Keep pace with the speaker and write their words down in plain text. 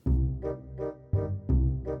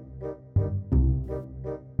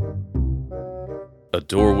A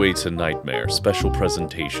Doorway to Nightmare special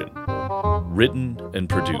presentation. Written and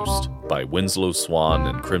produced by Winslow, Swan,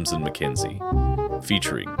 and Crimson McKenzie.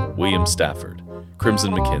 Featuring William Stafford,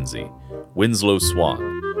 Crimson McKenzie, Winslow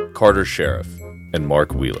Swan, Carter Sheriff, and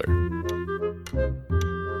Mark Wheeler.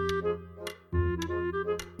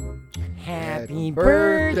 Happy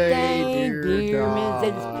birthday, dear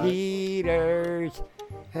Mrs. Peters.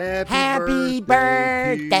 Happy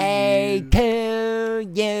birthday to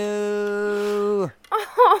you.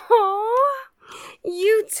 Oh,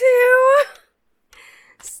 you too?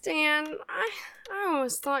 Stan, I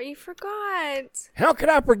almost thought you forgot. How could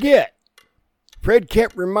I forget? Fred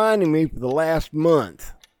kept reminding me for the last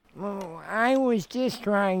month. Oh, I was just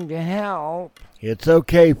trying to help. It's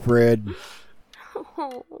okay, Fred.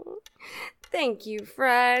 Oh, thank you,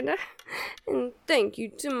 Fred. And thank you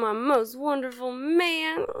to my most wonderful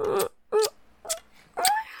man.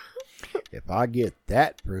 If I get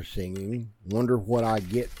that for singing, wonder what I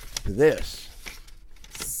get for this.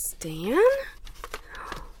 Stan?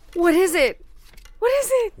 What is it? What is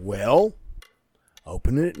it? Well,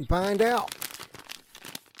 open it and find out.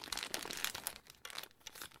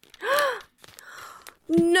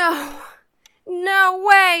 No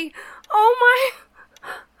way. Oh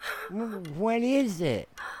my. What is it?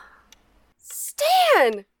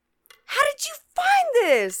 Stan! How did you find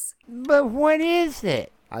this? But what is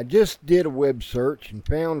it? I just did a web search and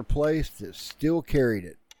found a place that still carried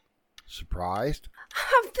it. Surprised?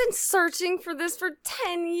 I've been searching for this for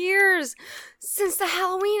 10 years, since the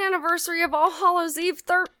Halloween anniversary of All Hallows Eve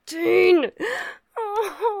 13.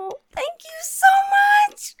 Oh, thank you so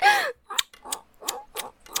much.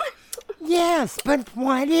 Yes, but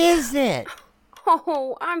what is it?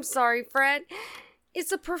 Oh, I'm sorry, Fred.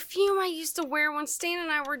 It's a perfume I used to wear when Stan and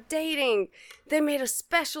I were dating. They made a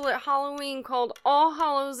special at Halloween called All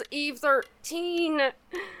Hallows Eve 13.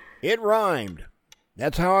 It rhymed.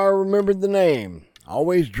 That's how I remembered the name.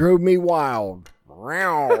 Always drove me wild.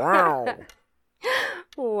 Row, row.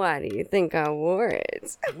 Why do you think I wore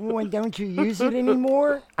it? Well, don't you use it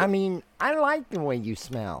anymore? I mean, I like the way you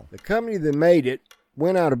smell. The company that made it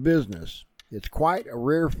went out of business. It's quite a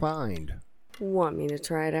rare find. Want me to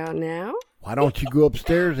try it out now? Why don't you go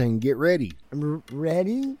upstairs and get ready?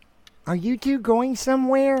 Ready? Are you two going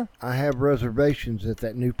somewhere? I have reservations at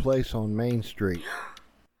that new place on Main Street.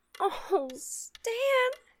 Oh,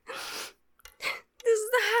 Stan. This is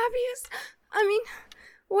the happiest. I mean,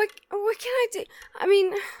 what can I do? I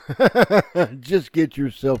mean... Just get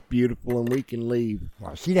yourself beautiful and we can leave.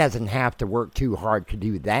 Well, she doesn't have to work too hard to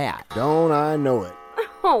do that. Don't I know it?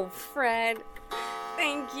 Oh, Fred.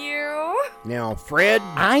 Thank you. Now, Fred...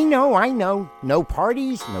 I know. No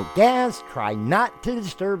parties, no gas. Try not to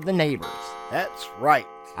disturb the neighbors. That's right.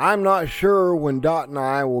 I'm not sure when Dot and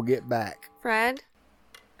I will get back. Fred,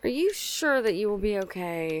 are you sure that you will be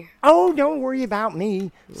okay? Oh, don't worry about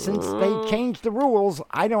me. Since they changed the rules,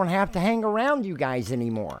 I don't have to hang around you guys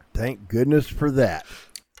anymore. Thank goodness for that.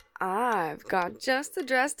 I've got just the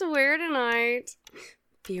dress to wear tonight.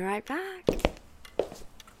 Be right back.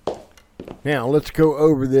 Now, let's go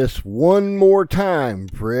over this one more time,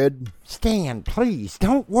 Fred. Stan, please,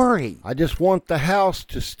 don't worry. I just want the house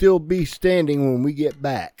to still be standing when we get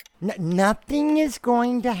back. Nothing is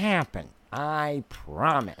going to happen. I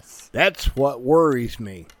promise. That's what worries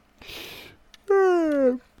me.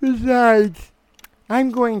 Besides, I'm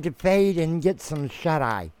going to fade and get some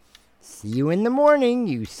shut-eye. See you in the morning,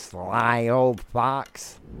 you sly old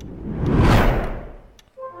fox.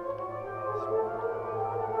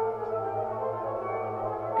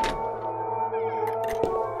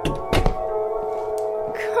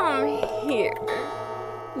 Come here,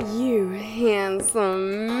 you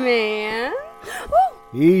handsome man. Oh!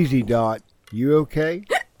 Easy, Dot. You okay?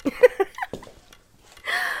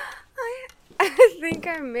 I think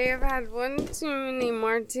I may have had one too many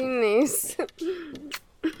martinis.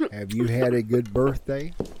 Have you had a good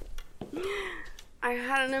birthday? I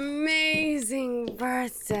had an amazing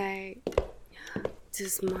birthday.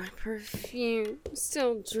 Does my perfume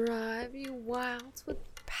still drive you wild with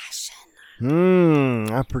passion?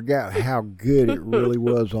 I forgot how good it really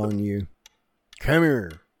was on you. Come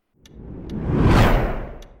here.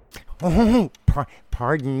 Oh,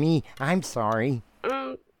 pardon me. I'm sorry.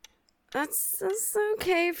 That's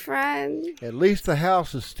okay, Fred. At least the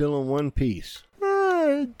house is still in one piece.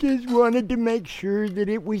 I just wanted to make sure that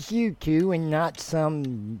it was you two and not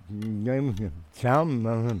some. Not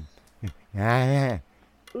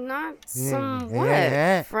some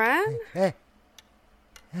what, Fred?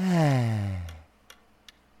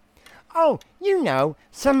 Oh, you know,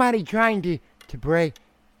 somebody trying to break.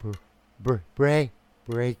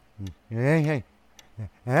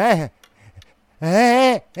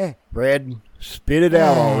 Fred, spit it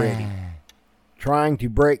out already. Trying to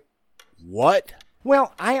break what?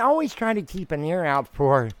 Well, I always try to keep an ear out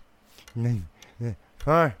for... Fred,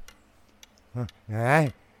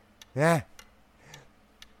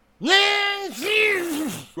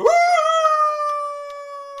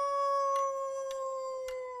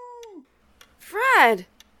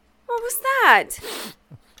 what was that?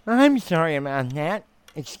 I'm sorry about that.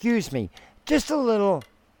 Excuse me. Just a little...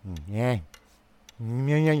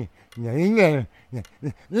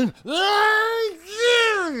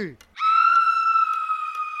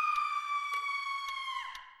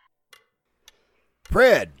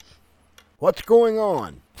 Fred, what's going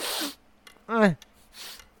on? I'm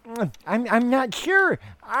not sure.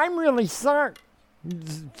 I'm really sorry.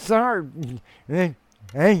 Sorry. Thank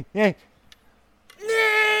you.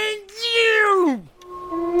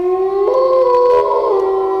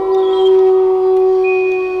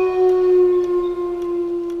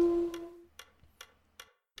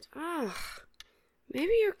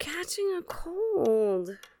 Maybe you're catching a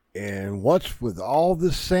cold. And what's with all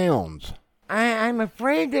the sounds? I'm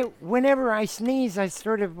afraid that whenever I sneeze, I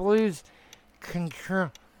sort of lose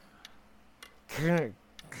control.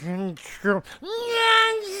 Control.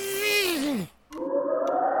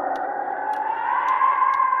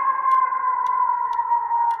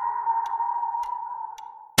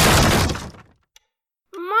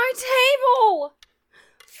 My table!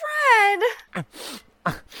 Fred!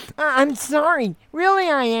 I'm sorry. Really,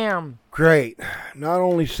 I am. Great. Not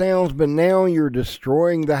only sounds, but now you're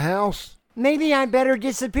destroying the house? Maybe I better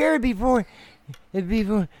disappear before... I'm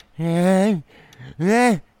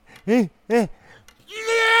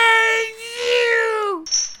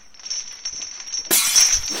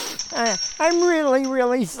really,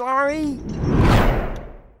 really sorry.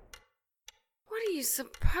 What do you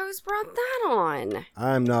suppose brought that on?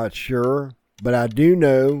 I'm not sure, but I do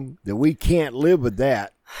know that we can't live with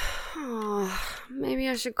that. Maybe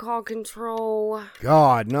I should call control.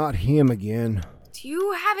 God, not him again. Do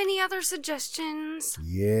you have any other suggestions?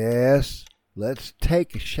 Yes. Let's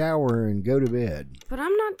take a shower and go to bed. But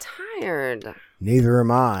I'm not tired. Neither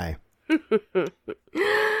am I.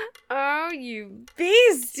 Oh, you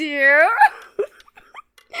beast, you!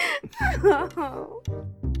 Oh.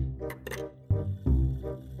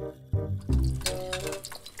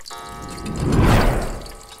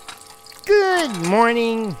 Good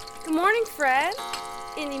morning. Good morning, Fred.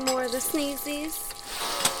 Any more of the sneezies?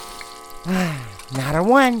 Not a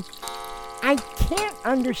one. I can't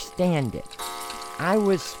understand it. I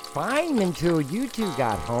was fine until you two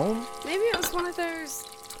got home. Maybe it was one of those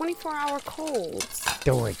 24-hour colds.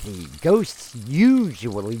 Dorothy, ghosts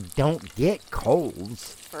usually don't get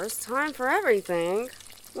colds. First time for everything.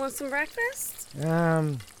 Want some breakfast?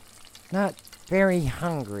 Not very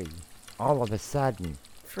hungry all of a sudden.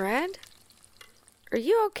 Fred? Are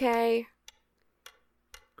you okay?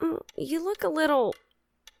 You look a little...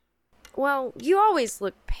 Well, you always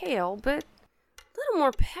look pale, but a little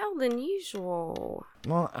more pale than usual.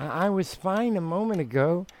 Well, I was fine a moment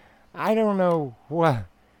ago. I don't know what...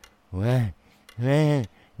 You!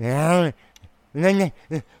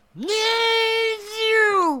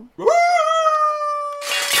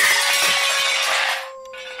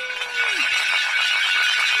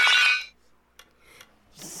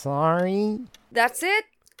 Sorry. That's it.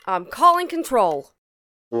 I'm calling control.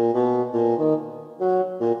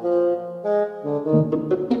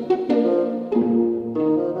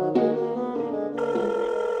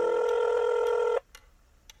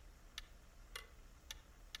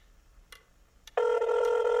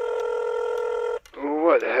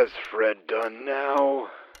 What has Fred done now?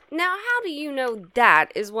 Now, how do you know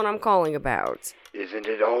that is what I'm calling about? Isn't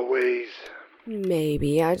it always?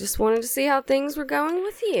 Maybe I just wanted to see how things were going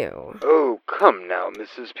with you. Oh, come now,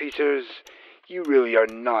 Mrs. Peters. You really are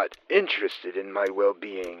not interested in my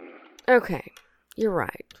well-being. Okay, you're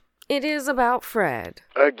right. It is about Fred.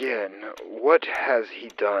 Again, what has he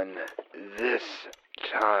done this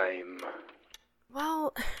time?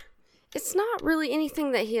 Well, it's not really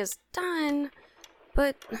anything that he has done,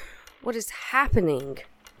 but what is happening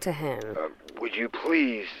to him. Would you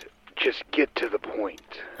please just get to the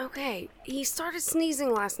point? Okay, he started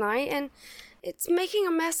sneezing last night, and it's making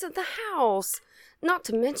a mess of the house. Not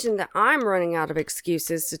to mention that I'm running out of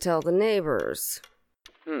excuses to tell the neighbors.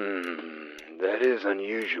 That is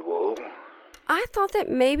unusual. I thought that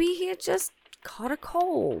maybe he had just caught a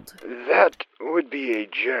cold. That would be a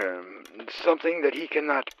germ, something that he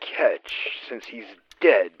cannot catch since he's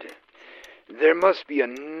dead. There must be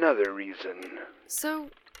another reason. So,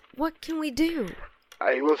 what can we do?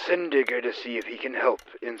 I will send Digger to see if he can help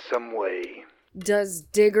in some way. Does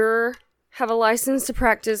Digger have a license to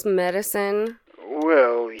practice medicine?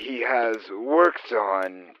 Well, he has worked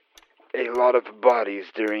on a lot of bodies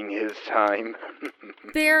during his time.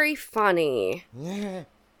 Very funny. Yeah.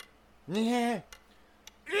 Yeah.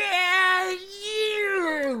 Yeah,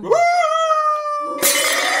 you!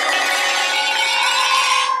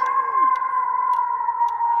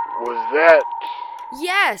 Was that...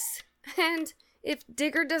 Yes! And if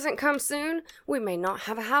Digger doesn't come soon, we may not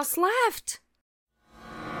have a house left.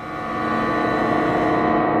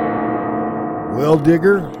 Well,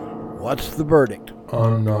 Digger, what's the verdict?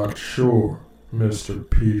 I'm not sure, Mr.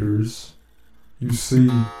 Peters. You see,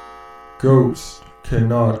 ghosts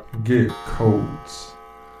cannot get codes,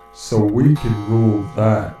 so we can rule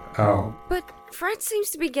that out. But Fred seems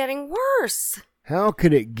to be getting worse. How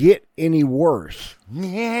could it get any worse?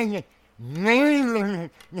 Yeah, you!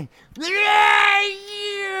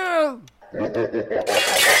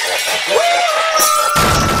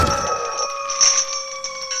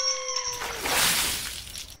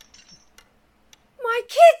 My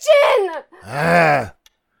kitchen! Ah,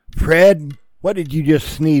 Fred, what did you just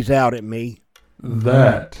sneeze out at me?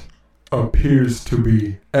 That appears to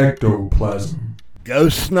be ectoplasm.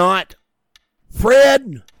 Ghost snot?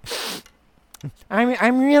 Fred?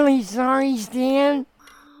 I'm really sorry, Stan.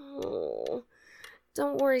 Oh,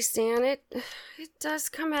 don't worry, Stan. It does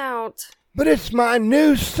come out. But it's my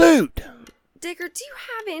new suit. Digger, do you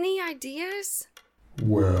have any ideas?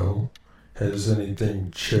 Well, has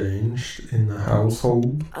anything changed in the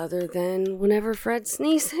household? Other than whenever Fred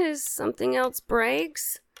sneezes, something else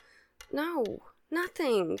breaks? No,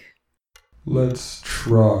 nothing. Let's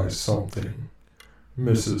try something.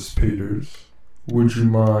 Mrs. Peters, would you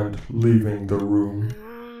mind leaving the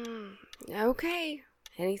room? Okay,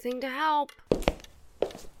 anything to help.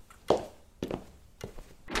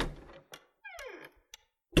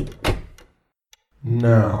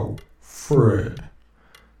 Now, Fred,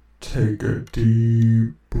 take a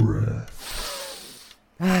deep breath.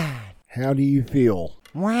 How do you feel?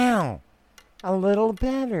 Wow, a little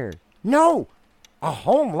better. No, a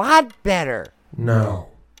whole lot better. Now,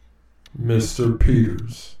 Mr.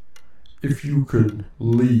 Peters, if you could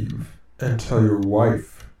leave and tell your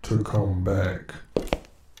wife to come back.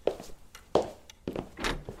 I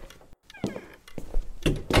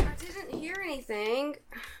didn't hear anything.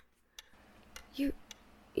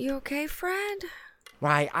 You okay, Fred?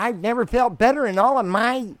 Why, I've never felt better in all of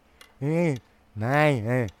my... You!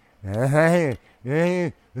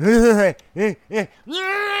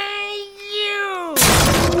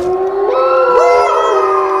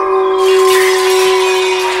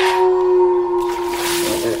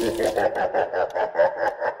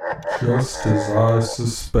 Just as I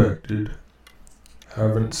suspected.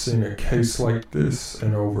 Haven't seen a case like this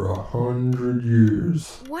in over 100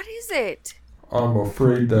 years. What is it? I'm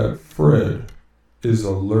afraid that Fred is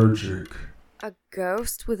allergic. A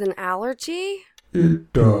ghost with an allergy?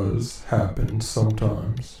 It does happen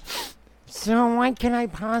sometimes. So what can I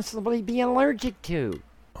possibly be allergic to?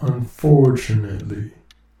 Unfortunately,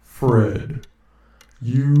 Fred,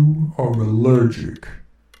 you are allergic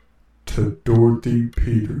to Dorothy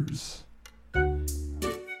Peters.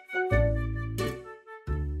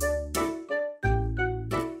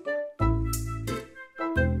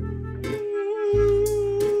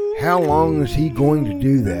 How long is he going to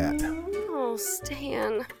do that? Oh,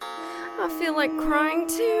 Stan. I feel like crying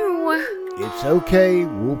too. It's okay,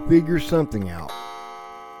 we'll figure something out.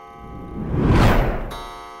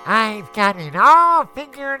 I've got it all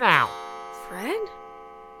figured out. Fred?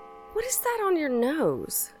 What is that on your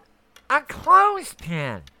nose? A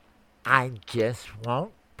clothespin. I just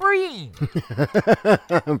won't breathe.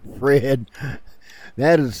 Fred,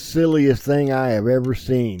 that is the silliest thing I have ever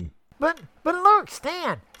seen. But look,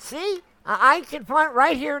 Stan. See? I can put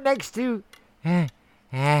right here next to...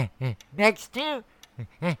 next to...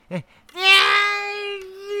 you!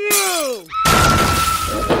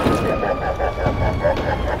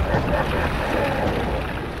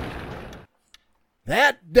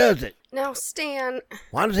 That does it. Now, Stan...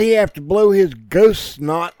 Why does he have to blow his ghost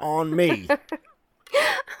snot on me?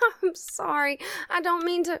 I'm sorry. I don't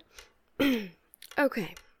mean to...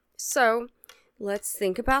 Okay, so let's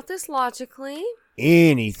think about this logically.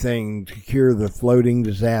 Anything to cure the floating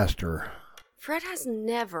disaster. Fred has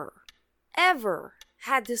never, ever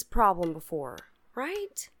had this problem before,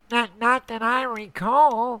 right? Not that I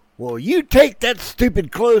recall. Will you take that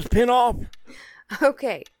stupid clothespin off?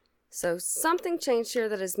 Okay, so something changed here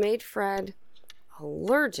that has made Fred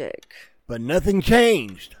allergic. But nothing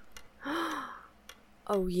changed.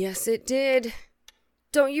 Oh, yes, it did.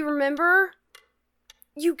 Don't you remember?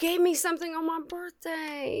 You gave me something on my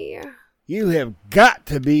birthday. You have got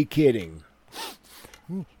to be kidding.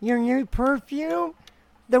 Your new perfume?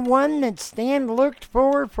 The one that Stan looked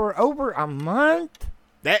for over a month?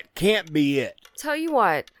 That can't be it. Tell you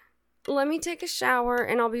what, let me take a shower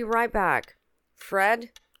and I'll be right back.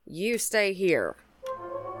 Fred, you stay here.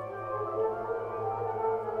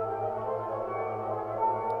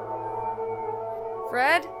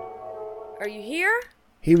 Fred, are you here?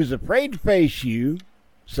 He was afraid to face you,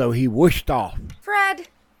 so he whooshed off. Fred,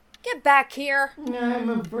 get back here. I'm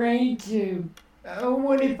afraid to.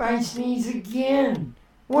 What if I sneeze again?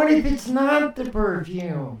 What if it's not the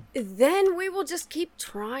perfume? Then we will just keep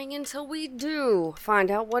trying until we do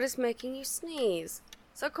find out what is making you sneeze.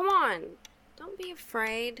 So come on, don't be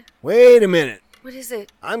afraid. Wait a minute. What is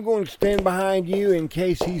it? I'm going to stand behind you in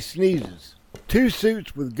case he sneezes. 2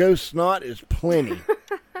 suits with ghost snot is plenty.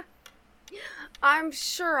 I'm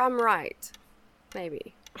sure I'm right.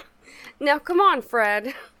 Maybe. Now come on,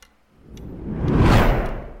 Fred.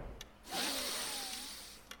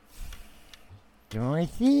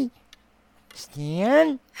 Dorothy?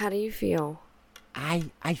 Stan? How do you feel?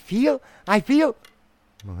 I feel...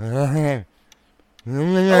 Oh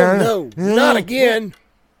no, not again.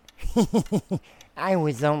 I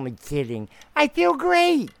was only kidding. I feel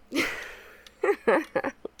great.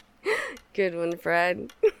 Good one,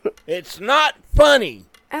 Fred. It's not funny.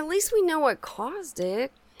 At least we know what caused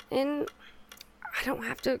it. And I don't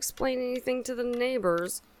have to explain anything to the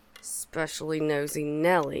neighbors. Especially nosy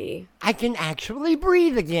Nellie. I can actually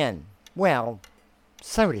breathe again. Well,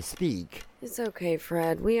 so to speak. It's okay,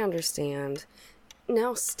 Fred. We understand.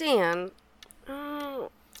 Now, Stan,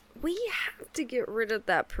 we have to get rid of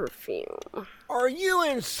that perfume. Are you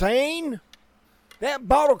insane? That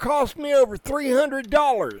bottle cost me over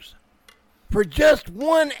 $300 for just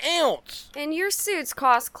 1 ounce. And your suits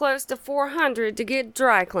cost close to $400 to get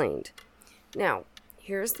dry cleaned. Now,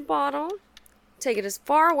 here's the bottle. Take it as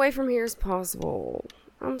far away from here as possible.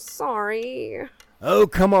 I'm sorry. Oh,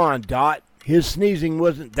 come on, Dot. His sneezing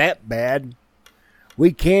wasn't that bad.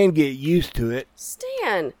 We can get used to it.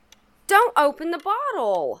 Stan, don't open the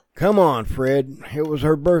bottle. Come on, Fred. It was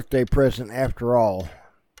her birthday present after all.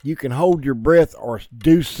 You can hold your breath or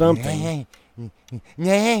do something.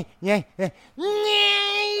 You!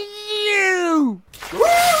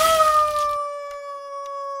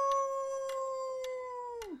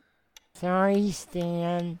 Sorry,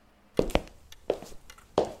 Stan.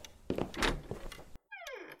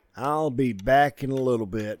 I'll be back in a little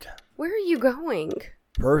bit. Where are you going?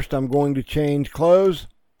 First, I'm going to change clothes.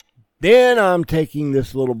 Then I'm taking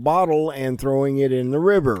this little bottle and throwing it in the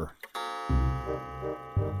river.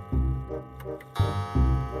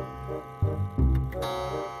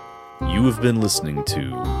 You have been listening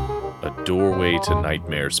to A Doorway to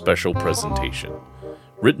Nightmare special presentation,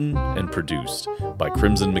 written and produced by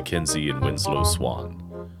Crimson McKenzie and Winslow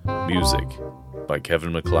Swan. Music by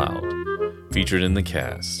Kevin MacLeod. Featured in the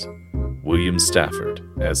cast, William Stafford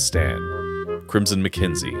as Stan, Crimson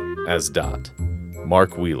McKenzie as Dot,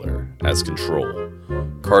 Mark Wheeler as Control,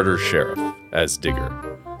 Carter Sheriff as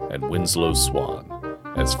Digger, and Winslow Swan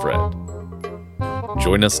as Fred.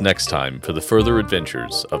 Join us next time for the further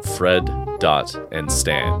adventures of Fred, Dot, and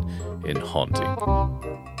Stan in Haunting.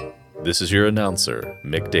 This is your announcer,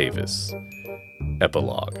 Mick Davis.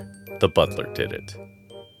 Epilogue: The Butler Did It.